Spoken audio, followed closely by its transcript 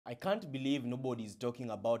I can't believe nobody is talking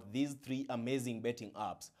about these three amazing betting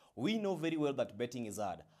apps. We know very well that betting is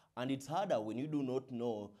hard, and it's harder when you do not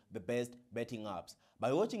know the best betting apps.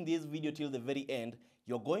 By watching this video till the very end,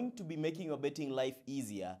 you're going to be making your betting life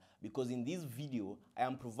easier, because in this video, I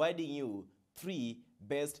am providing you three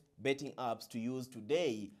best betting apps to use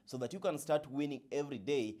today so that you can start winning every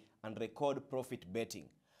day and record profit betting.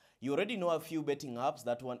 You already know a few betting apps,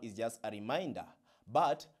 that one is just a reminder.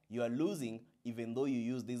 But you are losing even though you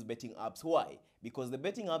use these betting apps. Why? Because the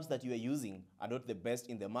betting apps that you are using are not the best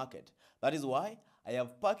in the market. That is why I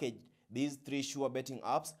have packaged these three sure betting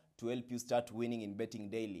apps to help you start winning in betting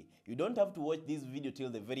daily. You don't have to watch this video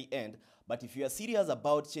till the very end, but if you are serious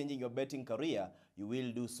about changing your betting career, you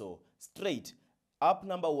will do so. Straight, app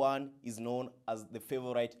number one is known as the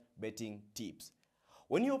favorite betting tips.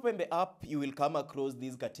 When you open the app, you will come across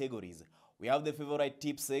these categories. We have the favorite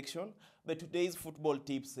tips section, the today's football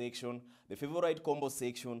tips section, the favorite combo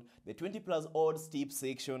section, the 20 plus odds tips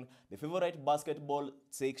section, the favorite basketball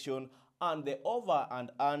section, and the over and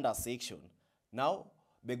under section. Now,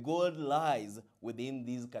 the gold lies within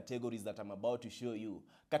these categories that I'm about to show you.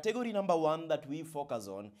 Category number one that we focus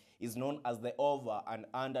on is known as the over and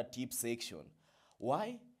under tips section.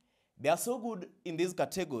 Why? They are so good in this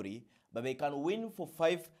category that they can win for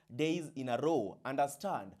 5 days in a row.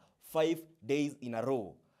 Understand? 5 days in a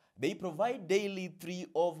row. They provide daily 3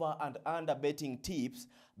 over and under betting tips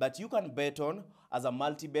that you can bet on as a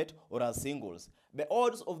multi-bet or as singles. The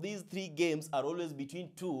odds of these 3 games are always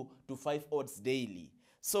between 2 to 5 odds daily.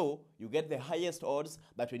 So you get the highest odds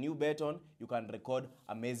that when you bet on, you can record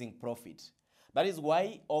amazing profit. That is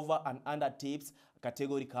why over and under tips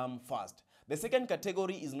category come first. The second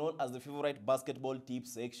category is known as the favorite basketball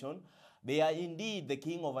tips section. They are indeed the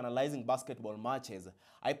king of analyzing basketball matches.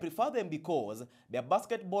 I prefer them because their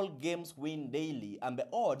basketball games win daily and the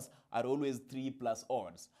odds are always 3 plus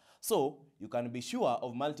odds. So you can be sure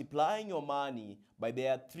of multiplying your money by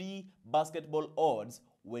their 3 basketball odds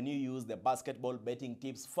when you use the basketball betting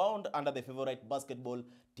tips found under the favorite basketball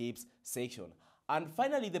tips section. And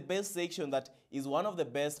finally, the best section that is one of the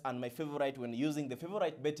best and my favorite when using the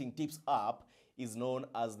favorite betting tips app is known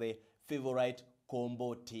as the favorite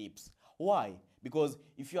combo tips. Why? Because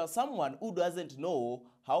if you are someone who doesn't know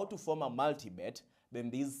how to form a multi-bet, then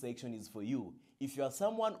this section is for you. If you are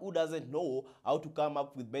someone who doesn't know how to come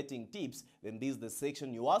up with betting tips, then this is the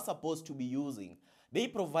section you are supposed to be using. They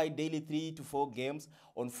provide daily 3 to 4 games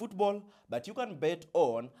on football that you can bet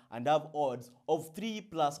on and have odds of 3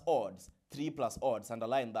 plus odds. 3 plus odds,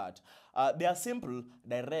 underline that. They are simple,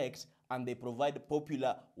 direct, and they provide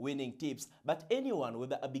popular winning tips that anyone,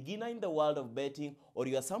 whether a beginner in the world of betting or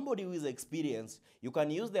you are somebody who is experienced, you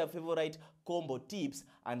can use their favorite combo tips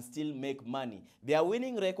and still make money. Their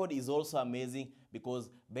winning record is also amazing because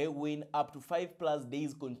they win up to 5 plus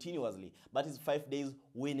days continuously. That is 5 days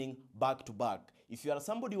winning back to back. If you are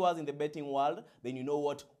somebody who was in the betting world, then you know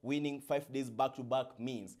what winning 5 days back to back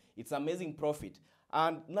means. It's amazing profit.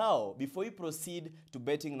 And now, before we proceed to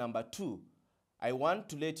betting number 2, I want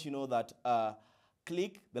to let you know that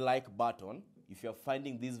click the like button if you're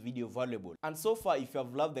finding this video valuable. And so far, if you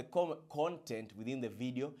have loved the content within the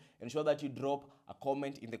video, ensure that you drop a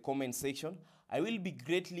comment in the comment section. I will be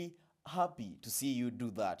greatly happy to see you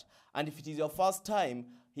do that. And if it is your first time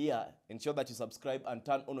here, ensure that you subscribe and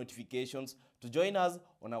turn on notifications to join us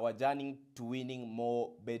on our journey to winning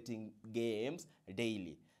more betting games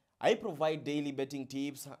daily. I provide daily betting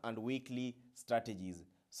tips and weekly strategies.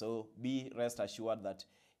 So be rest assured that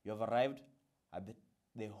you have arrived at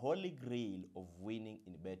the holy grail of winning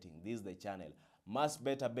in betting. This is the channel. Much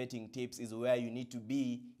Better Betting Tips is where you need to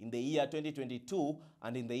be in the year 2022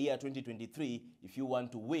 and in the year 2023 if you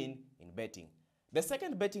want to win in betting. The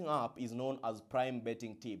second betting app is known as Prime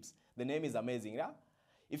Betting Tips. The name is amazing, yeah?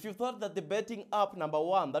 If you thought that the betting app number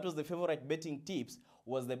 1, that was the favorite betting tips,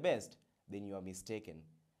 was the best, then you are mistaken.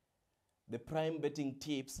 The Prime Betting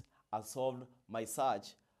Tips has solved my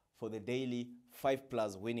search for the daily 5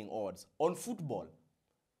 plus winning odds on football.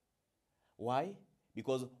 Why?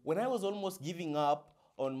 Because when I was almost giving up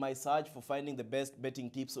on my search for finding the best betting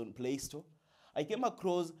tips on Play Store, I came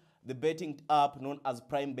across the betting app known as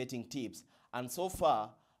Prime Betting Tips. And so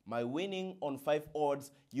far, my winning on 5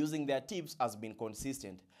 odds using their tips has been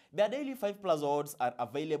consistent. Their daily 5 plus odds are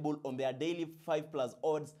available on their daily 5 plus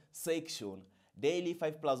odds section. Daily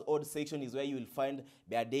 5 plus odds section is where you will find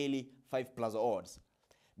their daily 5 plus odds.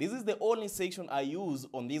 This is the only section I use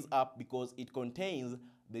on this app because it contains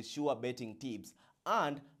the sure betting tips.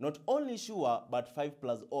 And not only sure, but 5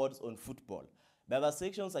 plus odds on football. The other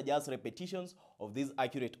sections are just repetitions of these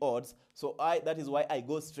accurate odds. So that is why I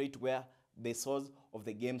go straight where the source of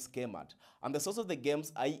the games came at. And the source of the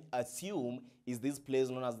games, I assume, is this place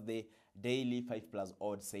known as the daily 5 plus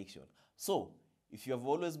odds section. So, if you have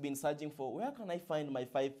always been searching for where can I find my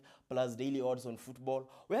 5 plus daily odds on football,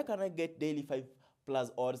 where can I get daily 5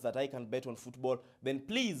 plus odds that I can bet on football, then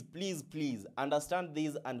please understand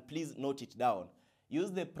this and please note it down.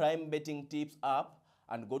 Use the Prime Betting Tips app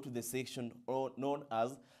and go to the section known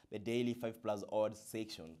as the daily 5 plus odds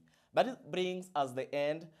section. That brings us the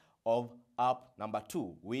end of app number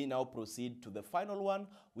 2. We now proceed to the final one,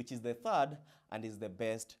 which is the third and is the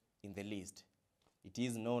best in the list. It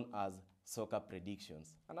is known as Soccer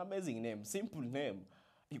Predictions. An amazing name, simple name.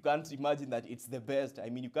 You can't imagine that it's the best. I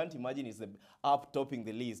mean, you can't imagine it's the app topping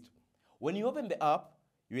the list. When you open the app,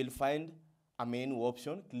 you will find a menu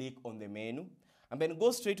option. Click on the menu and then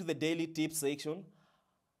go straight to the daily tips section.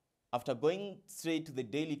 After going straight to the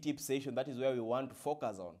daily tips section, that is where we want to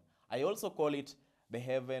focus on. I also call it the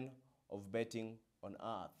heaven of betting on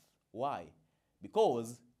earth. Why?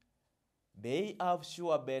 Because they have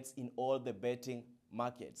sure bets in all the betting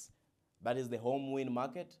markets. That is the home win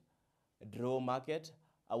market, draw market,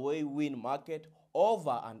 away win market,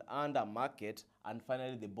 over and under market, and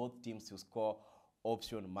finally the both teams to score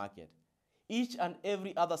option market. Each and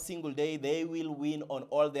every other single day, they will win on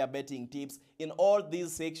all their betting tips in all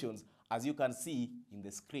these sections, as you can see in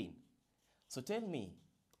the screen. So tell me,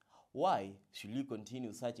 why should you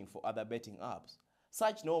continue searching for other betting apps?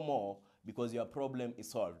 Search no more, because your problem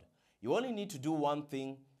is solved. You only need to do one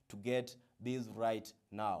thing to get this right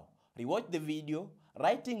now. Rewatch the video,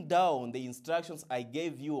 writing down the instructions I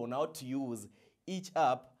gave you on how to use each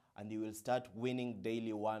app, and you will start winning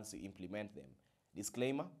daily once you implement them.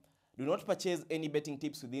 Disclaimer: do not purchase any betting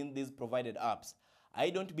tips within these provided apps. I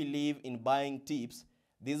don't believe in buying tips.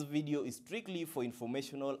 This video is strictly for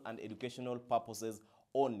informational and educational purposes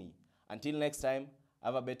only. Until next time,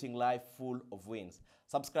 have a betting life full of wins.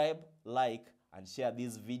 Subscribe, like, and share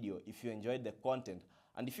this video if you enjoyed the content.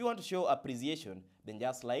 And if you want to show appreciation, then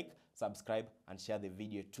just like, subscribe, and share the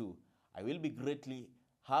video too. I will be greatly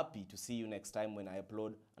happy to see you next time when I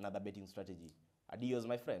upload another betting strategy. Adios,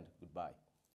 my friend. Goodbye.